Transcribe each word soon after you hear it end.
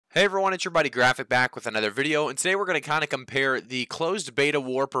Hey everyone, it's your buddy Graphic back with another video, and today we're going to kind of compare the closed beta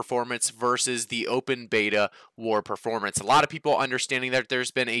war performance versus the open beta war performance. A lot of people understanding that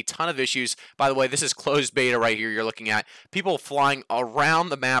there's been a ton of issues. By the way, this is closed beta right here you're looking at. People flying around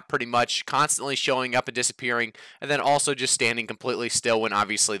the map pretty much, constantly showing up and disappearing, and then also just standing completely still when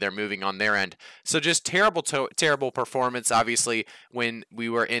obviously they're moving on their end. So just terrible performance obviously when we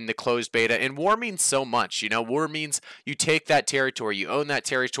were in the closed beta. And war means so much, war means you take that territory, you own that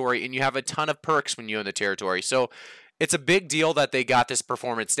territory, and you have a ton of perks when you own the territory. So it's a big deal that they got this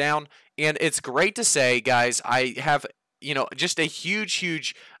performance down, and it's great to say, guys, I have just a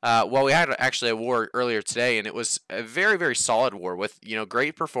huge well, we had actually a war earlier today, and it was a very solid war with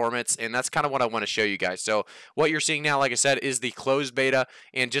great performance, and that's kind of what I want to show you guys. So what you're seeing now, like I said, is the closed beta.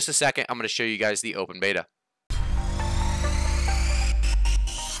 In just a second, I'm going to show you guys the open beta.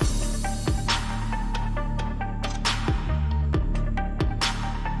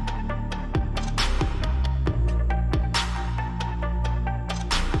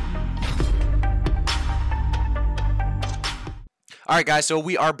 Alright guys, so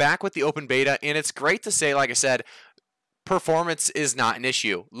we are back with the open beta, and it's great to say, like I said, performance is not an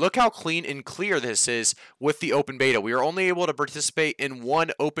issue. Look how clean and clear this is with the open beta. We were only able to participate in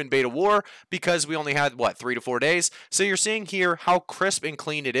one open beta war because we only had, 3 to 4 days. So you're seeing here how crisp and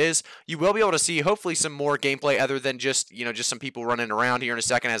clean it is. You will be able to see hopefully some more gameplay other than just some people running around here in a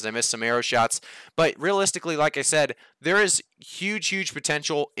second as I miss some arrow shots. But realistically, like I said, there is huge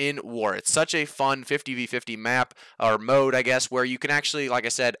potential in war. It's such a fun 50v50 map or mode, I guess, where you can actually, like I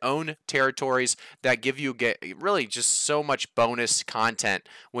said, own territories that give you really just so much bonus content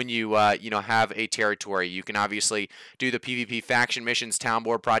when you have a territory. You can obviously do the PvP faction missions, town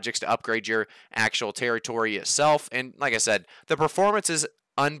board projects to upgrade your actual territory itself, and like I said, the performance is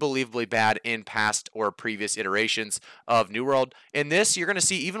unbelievably bad in past or previous iterations of New World. In this, you're going to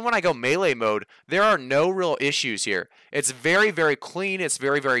see, even when I go melee mode, there are no real issues here. It's very clean, it's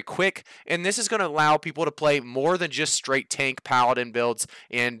very quick, and this is going to allow people to play more than just straight tank paladin builds.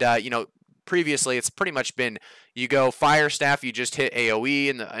 And previously it's pretty much been, you go fire staff, you just hit AoE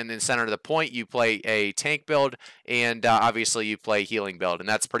in the center of the point, you play a tank build, and obviously you play healing build, and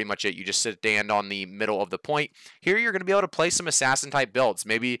that's pretty much it. You just stand on the middle of the point. Here you're going to be able to play some assassin type builds,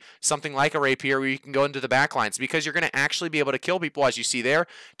 maybe something like a Rapier where you can go into the backlines, because you're going to actually be able to kill people, as you see there,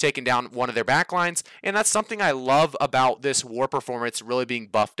 taking down one of their backlines. And that's something I love about this war performance really being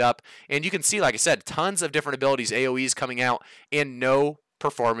buffed up. And you can see, like I said, tons of different abilities, AoEs coming out, and no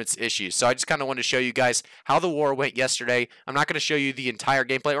performance issues. So I just kind of wanted to show you guys how the war went yesterday. I'm not going to show you the entire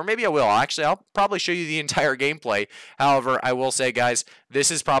gameplay, or maybe I will. Actually, I'll probably show you the entire gameplay. However, I will say, guys, this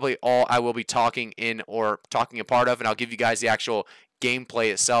is probably all I will be talking in or talking a part of, and I'll give you guys the actual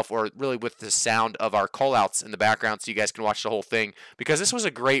gameplay itself, or really with the sound of our callouts in the background, so you guys can watch the whole thing, because this was a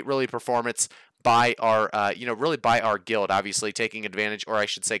great performance by our really by our guild, obviously taking advantage, or I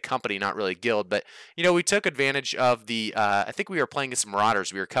should say company, not really guild, but we took advantage of the I think we were playing as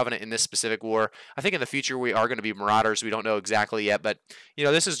Marauders. We were Covenant in this specific war. I think in the future we are going to be Marauders. We don't know exactly yet, but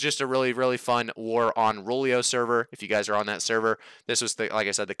this is just a really fun war on Rulio server. If you guys are on that server, this was like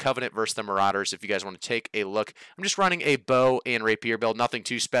I said, the Covenant versus the Marauders. If you guys want to take a look, I'm just running a bow and rapier build, nothing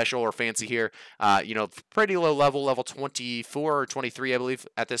too special or fancy here. Pretty low level 24 or 23 I believe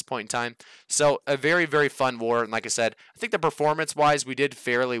at this point in time. So a very fun war, and like I said, I think the performance wise we did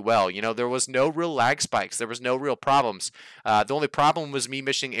fairly well. There was no real lag spikes, there was no real problems. The only problem was me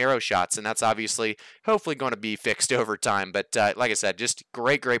missing arrow shots, and that's obviously hopefully going to be fixed over time. But like I said, just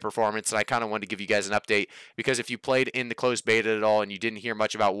great performance, and I kind of wanted to give you guys an update, because if you played in the closed beta at all and you didn't hear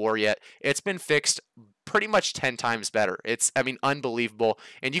much about war yet, it's been fixed pretty much 10 times better. It's, unbelievable,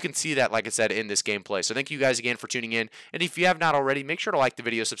 and you can see that, like I said, in this gameplay. So thank you guys again for tuning in, and if you have not already, make sure to like the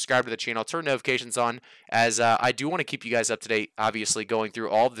video, subscribe to the channel, turn notifications on, as I do want to keep you guys up to date, obviously going through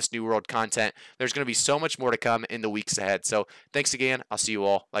all of this New World content. There's going to be so much more to come in the weeks ahead. So thanks again. I'll see you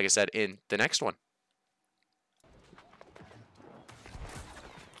all, like I said, in the next one.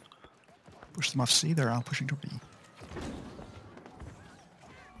 Push them off C, they're out pushing to B.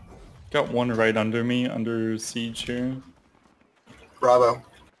 Got one right under me, under siege here. Bravo.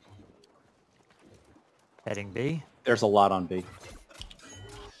 Heading B. There's a lot on B.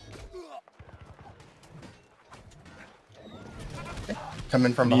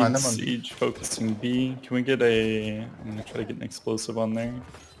 Coming from behind them. Siege focusing B. Can we get a... I'm gonna try to get an explosive on there.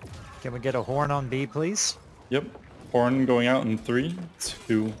 Can we get a horn on B, please? Yep. Horn going out in 3,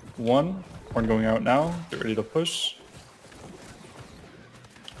 2, 1. Horn going out now. Get ready to push.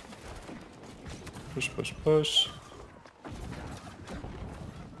 Push.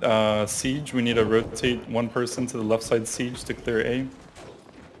 Siege, we need to rotate one person to the left side siege to clear A.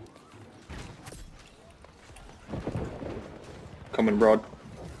 Coming broad.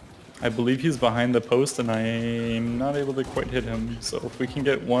 I believe he's behind the post and I'm not able to quite hit him. So if we can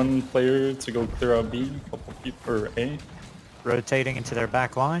get one player to go clear out B, a couple people, or A. Rotating into their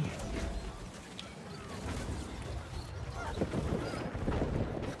back line.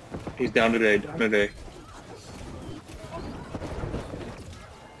 He's down today, down today.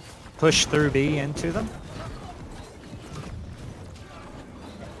 Push through B into them.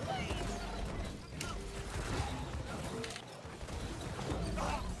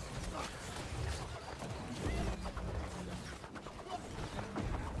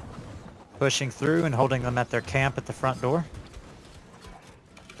 Pushing through and holding them at their camp at the front door.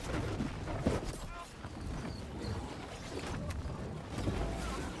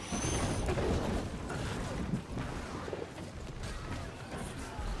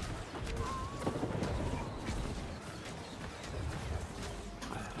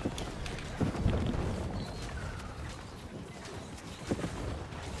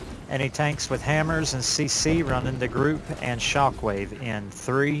 Any tanks with hammers and CC run into group and shockwave in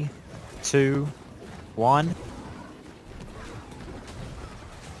 3, 2, 1.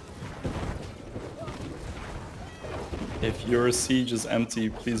 If your siege is empty,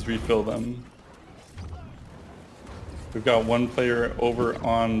 please refill them. We've got one player over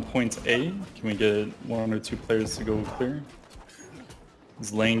on point A. Can we get one or two players to go clear?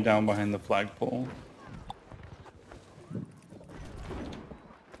 He's laying down behind the flagpole.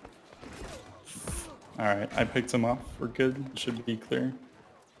 Alright, I picked him off. We're good. Should be clear.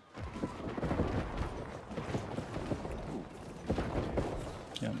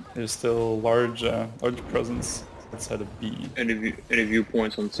 Yeah, there's still large presence outside of B. Any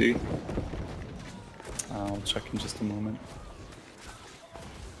viewpoints on C? I'll check in just a moment.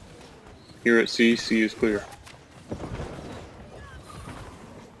 Here at C, C is clear.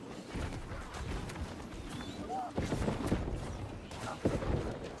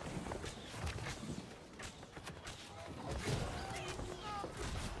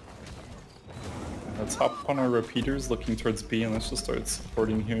 Let's hop on our repeaters looking towards B and let's just start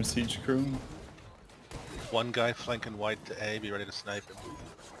supporting here, siege crew. One guy flanking white to A, be ready to snipe him.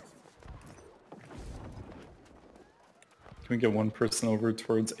 Can we get one person over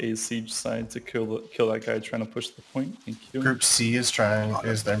towards A siege side to kill that guy trying to push the point? Thank you. Group C is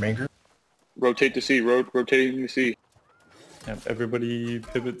their main group. Rotate to C, rotating to C. Yep, everybody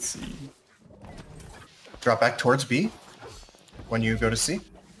pivot C. Drop back towards B when you go to C.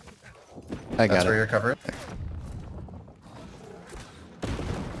 I got That's it. where you're covering.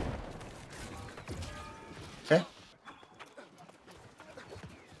 Okay.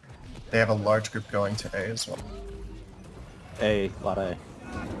 They have a large group going to A as well. A, lot A.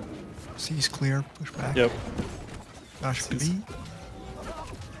 C's clear. Push back. Yep. Dash to B.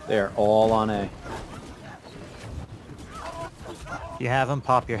 They're all on A. You have them,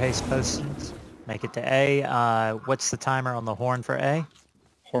 pop your haste potions. Make it to A. What's the timer on the horn for A?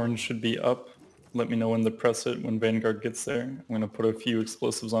 Horn should be up. Let me know when to press it when Vanguard gets there. I'm going to put a few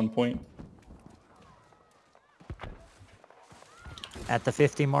explosives on point. At the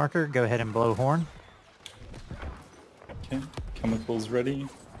 50 marker, go ahead and blow horn. Okay, chemicals ready.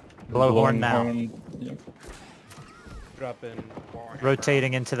 Blow horn now. Yep. Drop in.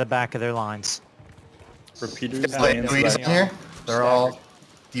 Rotating into the back of their lines. Repeaters. Louise in here. They're all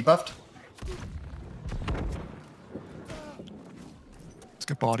debuffed. Let's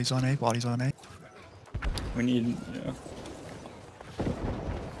get bodies on A. Bodies on A. We need, yeah.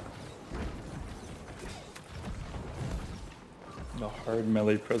 The hard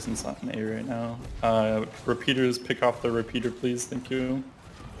melee presence on A right now. Repeaters, pick off the repeater, please. Thank you.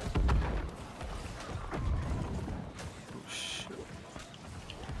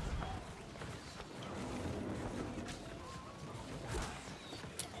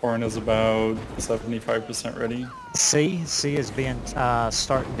 Horn is about 75% ready. C is being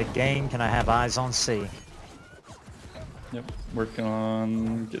starting to gain. Can I have eyes on C? Yep, working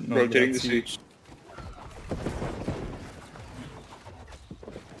on getting Rotating over to that C. siege.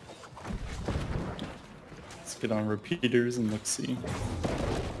 Let's get on repeaters and look see.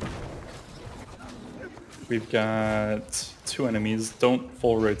 We've got 2 enemies. Don't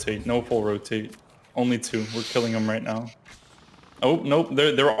full rotate. No full rotate. Only 2. We're killing them right now. Oh, nope.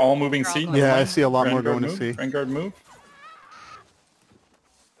 They're all moving C. Yeah, I see a lot more going to move. C. Vanguard move.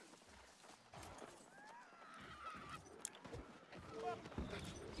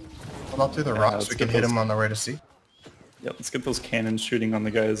 Hold up through the rocks. We can hit them on the way to C. Yeah, let's get those cannons shooting on the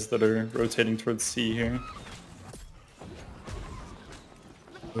guys that are rotating towards C here.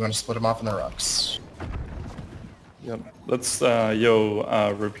 We want to split them off in the rocks. Yep. Let's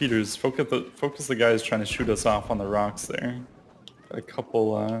repeaters, focus the guys trying to shoot us off on the rocks there. Got a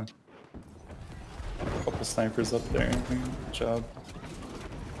couple snipers up there. Good job.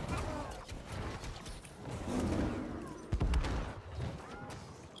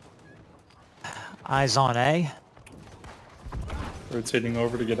 Eyes on A. Rotating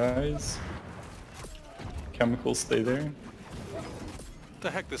over to get eyes. Chemicals stay there. What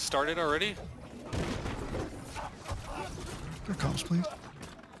the heck, this started already? Your comms, please.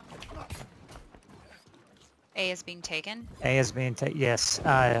 A is being taken. A is being taken. Yes.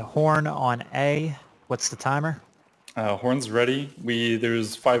 Horn on A. What's the timer? Horn's ready.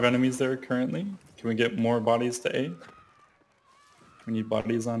 There's 5 enemies there currently. Can we get more bodies to A? We need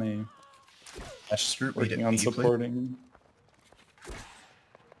bodies on A. That's true. We Working did on B, please. supporting.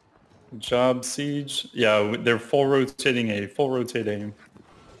 Good job, Siege. Yeah, they're full rotating A. Full rotate A.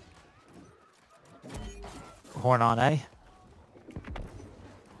 Horn on A.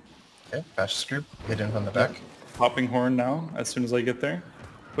 Okay, fascist group, hit in from the back. Popping horn now, as soon as I get there.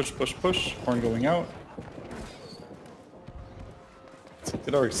 Push, push, push. Horn going out. Let's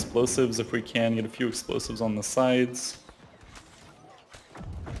get our explosives if we can. Get a few explosives on the sides.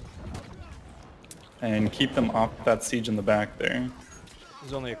 And keep them off that siege in the back there.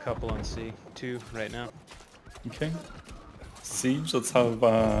 There's only a couple on C. 2 right now. Okay. Siege, let's have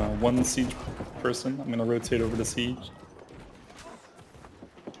one siege person. I'm gonna rotate over to siege.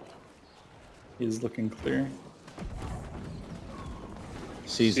 He's looking clear.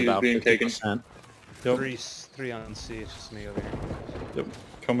 C's C is about being taken. 50%. Yep. 3 on C. It's just me over here. Yep.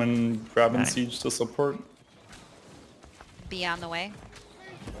 Coming, grabbing Alright. siege to support. B on the way.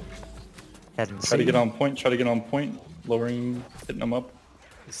 Heading Try to C. get on point. Try to get on point. Lowering, hitting them up.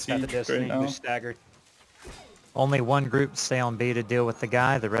 Got the Siege Destiny. right now. They're staggered. Only one group stay on B to deal with the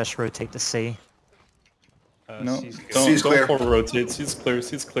guy. The rest rotate to C. No, C's good. C's clear. don't full rotate. C's clear.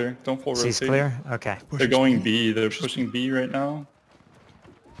 C's clear. Don't full rotate. C's clear? Okay. They're going B. They're pushing B right now.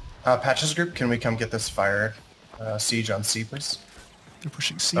 Patches group, can we come get this fire siege on C, please? They're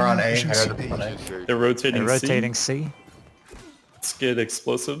pushing C. They're on now, A. pushing I C. heard them on A. They're rotating They're C. rotating C. Let's get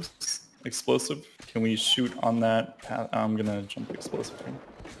explosives. Explosive. Can we shoot on that? I'm gonna jump explosive here.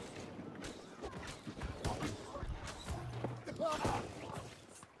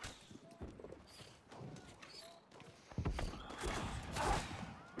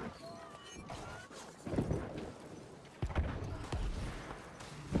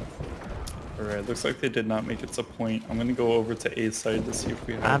 Alright, looks like they did not make it to point. I'm gonna go over to A side to see if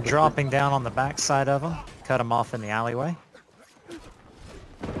we have... I'm dropping down on the back side of them. Cut them off in the alleyway.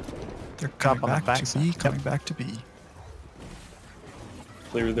 They're Drop coming on the back to backside. B, Yep. coming back to B.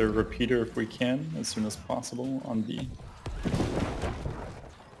 Clear their repeater if we can, as soon as possible on B.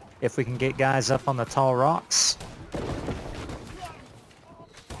 If we can get guys up on the tall rocks.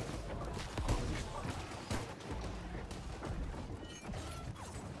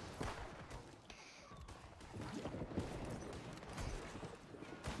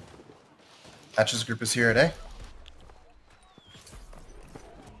 Patches group is here at A.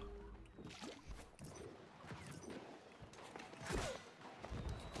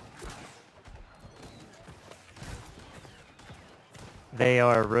 They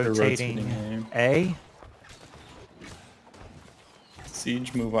are They're rotating A.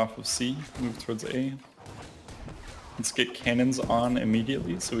 Siege, move off of C, move towards A. Let's get cannons on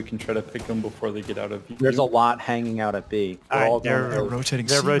immediately so we can try to pick them before they get out of view. There's a lot hanging out at B. We're Alright, all they're- going They're to rotating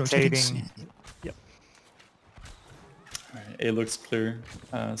They're C, rotating. C. Yep. Alright, A looks clear.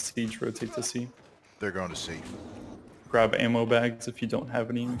 Siege, rotate to C. They're going to C. Grab ammo bags if you don't have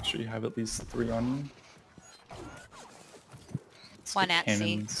any. Make sure you have at least 3 on you. Let's One get at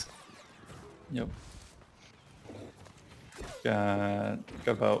C. cannons. Yep. Got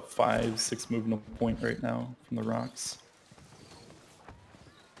about 5, 6 moving to point right now from the rocks.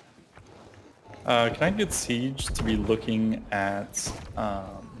 Can I get Siege to be looking at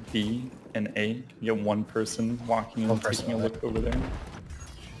B and A? Can you get one person walking One and person taking a on look over there?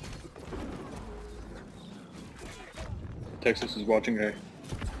 Texas is watching A.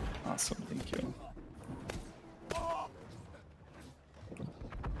 Awesome, thank you.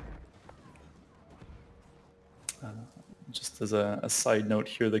 Just as a side note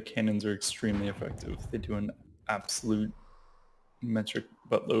here, the cannons are extremely effective. They do an absolute metric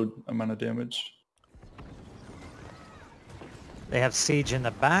buttload amount of damage. They have siege in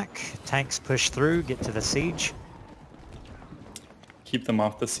the back. Tanks push through, get to the siege. Keep them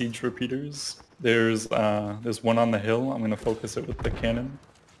off the siege repeaters. There's one on the hill. I'm going to focus it with the cannon.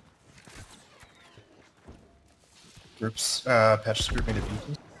 Groups, patches group made a B,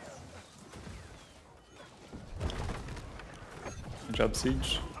 please. Good job,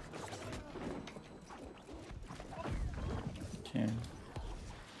 Siege. Okay.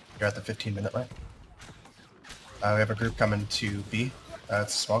 You're at the 15-minute line. We have a group coming to B.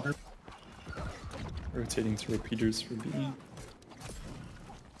 It's a small group. Rotating to repeaters for B.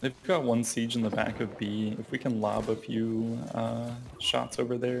 They've got one siege in the back of B. If we can lob a few shots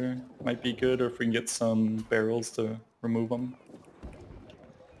over there, might be good, or if we can get some barrels to remove them.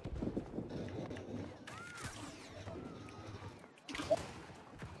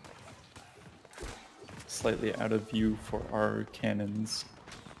 Slightly out of view for our cannons.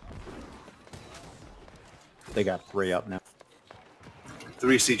 They got 3 up now.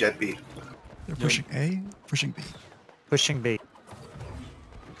 3 siege at B. They're pushing A, pushing B. Pushing B.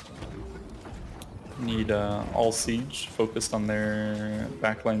 Need all siege focused on their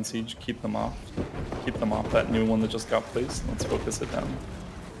backline siege. Keep them off. Keep them off that new one that just got placed. Let's focus it down.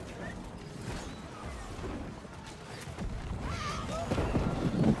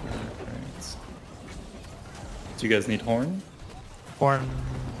 Alright. Do you guys need horn? Horn.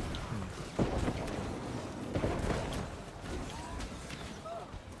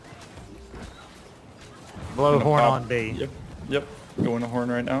 Blow Gonna horn pop. on B. Yep. Yep. Going to horn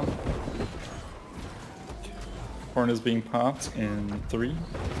right now. Horn is being popped in 3,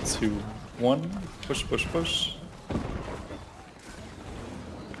 2, 1. Push, push, push.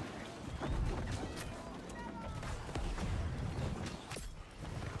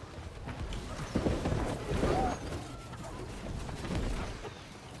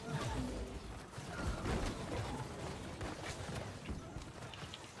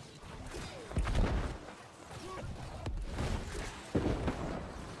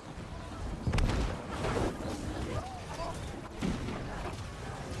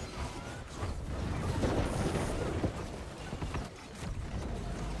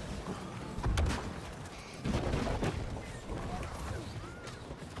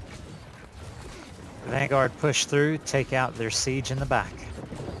 Vanguard push through, take out their siege in the back.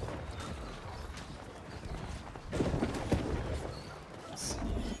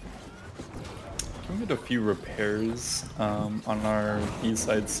 Can we get a few repairs on our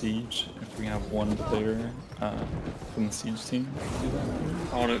B-side siege? If we have one player from the siege team do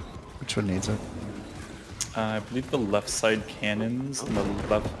that. On it. Which one needs it? I believe the left side cannons and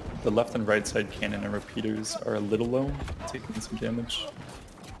the left and right side cannon and repeaters are a little low, taking some damage.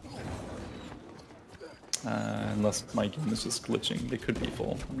 Unless my game is just glitching. They could be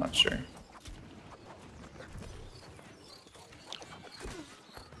full, I'm not sure.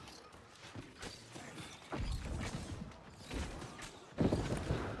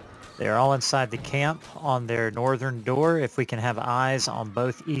 They're all inside the camp on their northern door. If we can have eyes on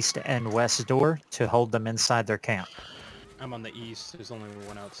both east and west door to hold them inside their camp. I'm on the east. There's only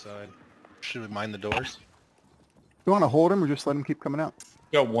one outside. Should we mind the doors? You want to hold him or just let him keep coming out?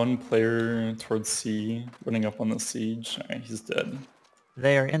 Got one player towards C, running up on the siege. Alright, he's dead.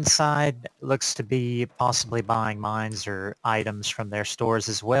 They are inside, looks to be possibly buying mines or items from their stores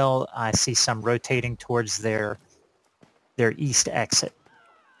as well. I see some rotating towards their east exit.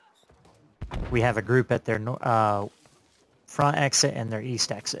 We have a group at their front exit and their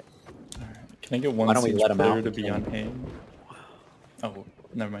east exit. Alright, can I get one Why don't we siege let him player out? to be on A? Oh,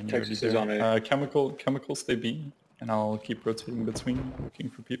 never mind, you already Texas is there. on A. Chemical stay B, and I'll keep rotating between, looking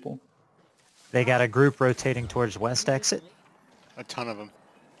for people. They got a group rotating towards west exit. A ton of them.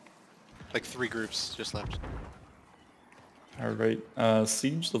 Like 3 groups just left. Alright,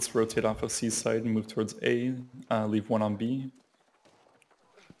 siege, let's rotate off of C side and move towards A, leave one on B.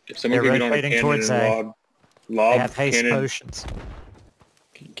 If someone They're can get on a rotating cannon towards and A. They lob have haste cannon. potions.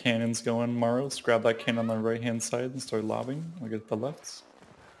 Cannons going, Maros, grab that cannon on the right hand side and start lobbing. I'll get the left.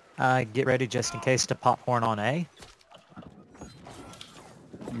 Get ready just in case to pop horn on A.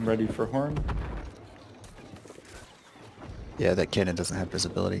 I'm ready for horn. Yeah, that cannon doesn't have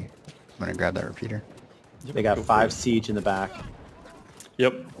visibility. I'm gonna grab that repeater. Yep, They got go for 5 it. siege in the back.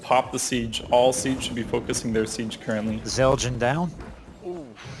 Yep, pop the siege. All siege should be focusing their siege currently. Zildjian down.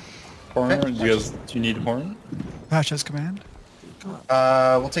 Horn, do you need horn? Patch has command.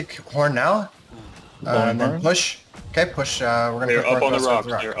 We'll take horn now. And then horn? push. Okay, push. We're gonna They're push up on the northwest rocks.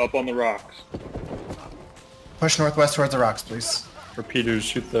 towards the They're rock. up on the rocks. Push northwest towards the rocks, please. Repeaters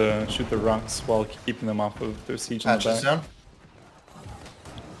shoot the rocks while keeping them off of their siege in the Patches back.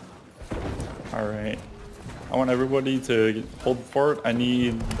 down. Alright. I want everybody to hold fort. I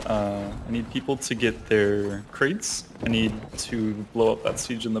need people to get their crates. I need to blow up that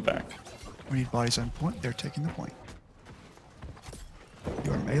siege in the back. We need bodies on point. They're taking the point.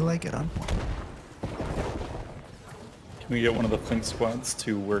 Your melee get on point. Can we get one of the flank squads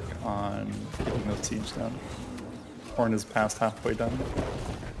to work on keeping the siege down? Horn is past halfway done.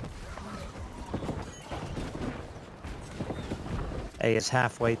 A is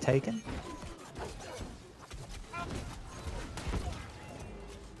halfway taken.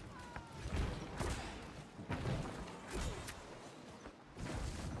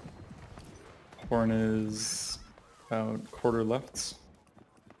 Horn is about quarter left.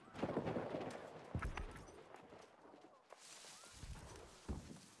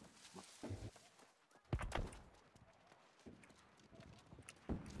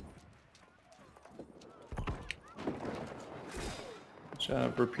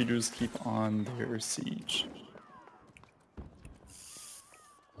 Repeaters keep on their siege.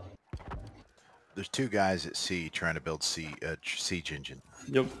 There's two guys at C trying to build siege engine.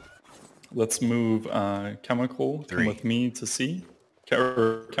 Yep. Let's move Chemical. Come with me to C.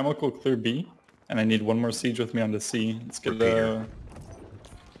 Chemical clear B. And I need one more siege with me onto C. Let's get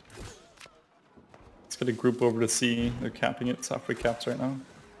a group over to C. They're capping it. It's halfway caps right now.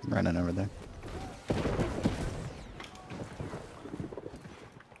 I'm running over there.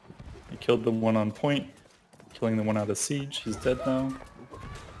 I killed the one on point. Killing the one out of siege. He's dead now.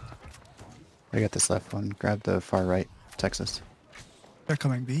 I got this left one. Grab the far right, Texas. They're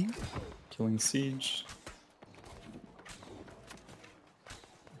coming B. Killing siege.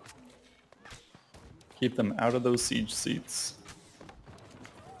 Keep them out of those siege seats.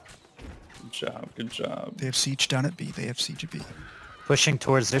 Good job, good job. They have siege down at B. They have siege at B. Pushing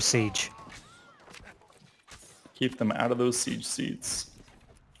towards their siege. Keep them out of those siege seats.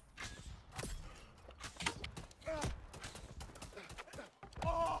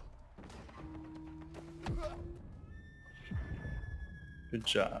 Good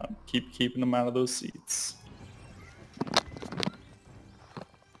job. Keep keeping them out of those seats.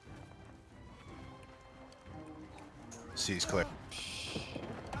 C's clear.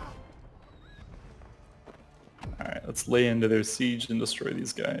 Alright, let's lay into their siege and destroy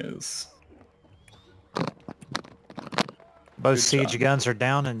these guys. Both siege guns are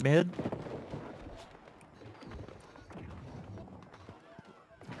down in mid.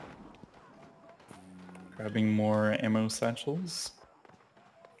 Grabbing more ammo satchels.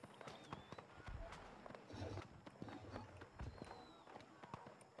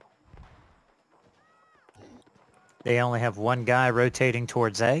 They only have one guy rotating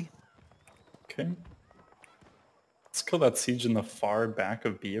towards A. Okay. Let's kill that siege in the far back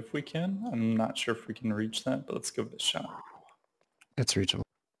of B if we can. I'm not sure if we can reach that, but let's give it a shot. It's reachable.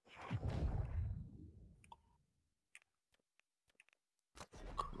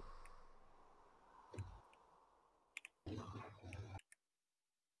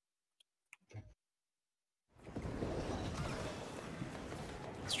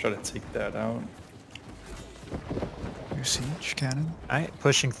 Let's try to take that out. New siege cannon. Alright,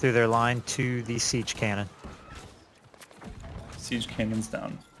 pushing through their line to the siege cannon. Siege cannon's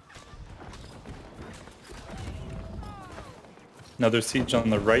down. Another siege on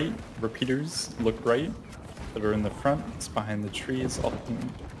the right. Repeaters look right. That are in the front. It's behind the trees.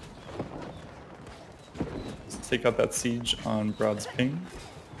 Let's take out that siege on Broad's ping.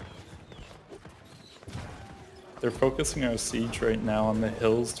 They're focusing our siege right now on the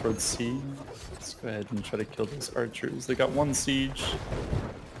hills towards C. Let's go ahead and try to kill those archers. They got one siege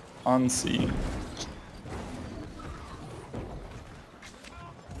on C.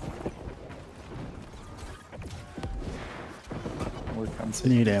 Work on C.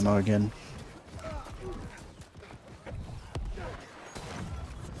 Need ammo again.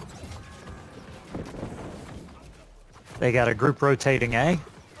 They got a group rotating A.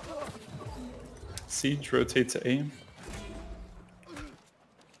 Siege rotate to A.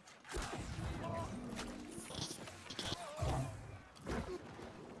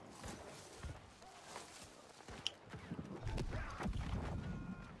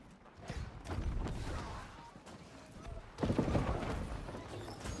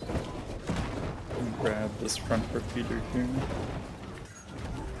 Grab this front repeater here.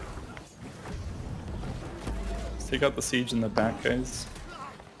 Let's take out the siege in the back, guys.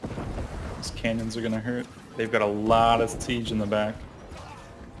 These cannons are gonna hurt. They've got a lot of siege in the back.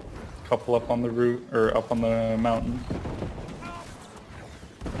 Couple up on the route or up on the mountain.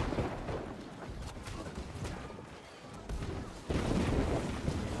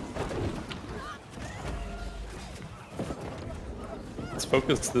 Let's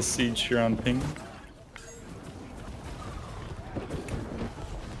focus this siege here on ping.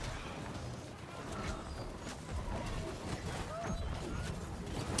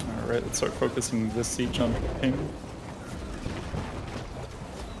 Alright, let's start focusing this siege on ping.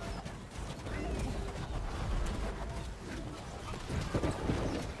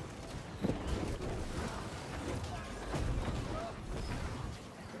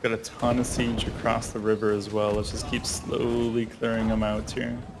 Got a ton of siege across the river as well. Let's just keep slowly clearing them out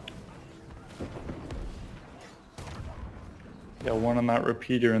here. Got one on that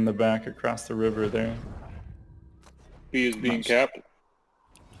repeater in the back across the river there. B is being capped.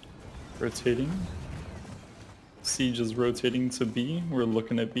 Rotating. Siege is rotating to B. We're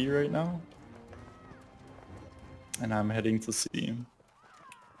looking at B right now. And I'm heading to C.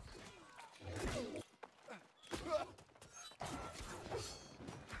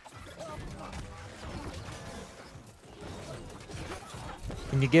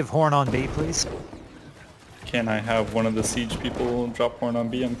 Can you give horn on B, please? Can I have one of the siege people drop horn on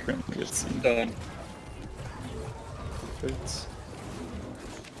B? I'm currently at C. Done. Perfect.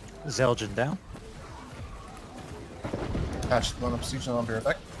 Zelgin down. Patch one up siege and I'll be right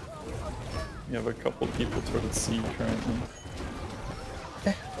back. You have a couple people towards C currently.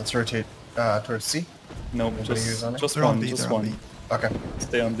 Okay, let's rotate towards C. Nope, Anybody who's just on it? just They're on one, B, just they're on one. B. Okay,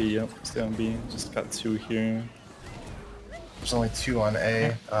 Stay on B, yep, stay on B. Just got two here. there's only 2 on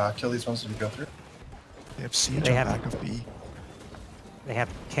A. Kill these ones as we go through. They have siege They on have- back of B. They have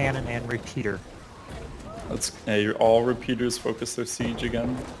cannon and repeater. Let's you're all repeaters focus their siege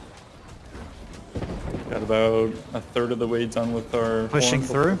again. Got about a third of the way done with our Pushing horn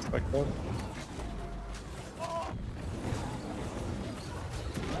before through. it's back up.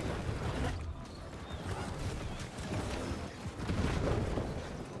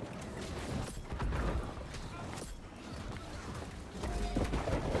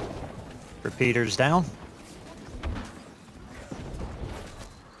 Repeaters down.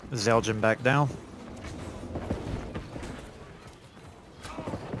 Zelgin back down.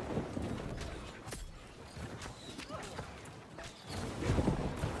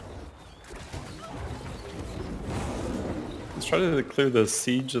 Let's try to clear the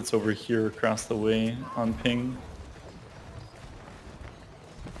siege that's over here across the way on ping.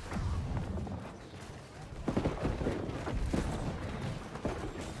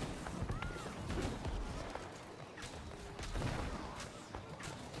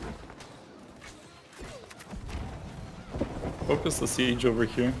 Focus the siege over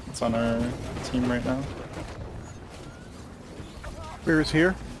here. It's on our team right now. Where is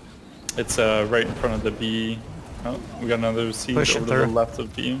here? It's right in front of the B. Oh, we got another siege Pushing over to the through. left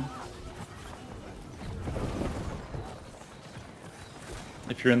of B.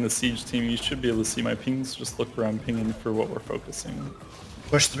 If you're in the siege team, you should be able to see my pings. Just look where I'm pinging for what we're focusing.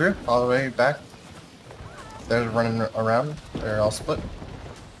 Push through all the way back. They're running around. They're all split.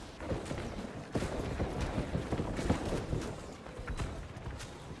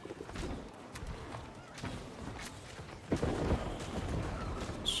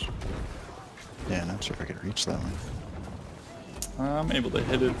 Yeah, not sure if I could reach that one. I'm able to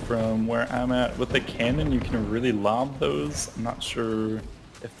hit it from where I'm at. With the cannon, you can really lob those. I'm not sure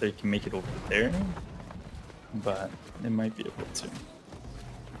if they can make it over there, but they might be able to.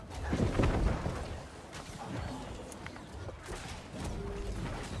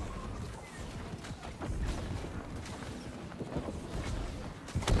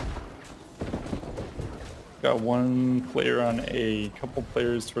 Got one player on A, couple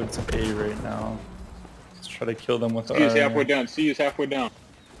players towards A right now. Let's try to kill them with C is halfway down. C is halfway down.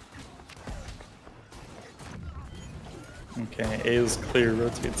 Okay, A is clear,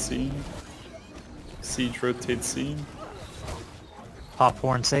 rotate C. Siege rotate C. Pop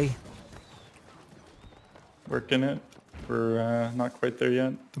horn C. Working it. We're not quite there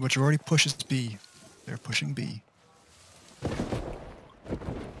yet. The majority pushes B. They're pushing B.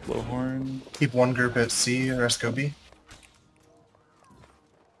 Blow horn. Keep one group at C, the rest go B.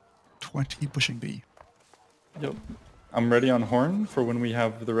 20 pushing B. Yep. I'm ready on horn for when we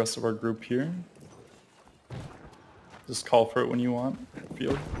have the rest of our group here. Just call for it when you want.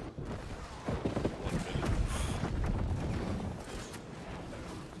 Field.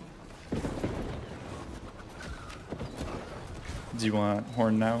 Do you want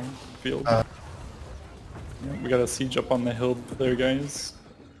horn now, Field? Yeah, we got a siege up on the hill there, guys.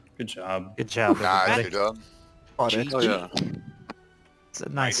 Good job. Good job, everybody. Good job. Oh, that's Oh, yeah. It's a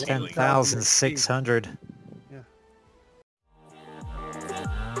nice 10,600.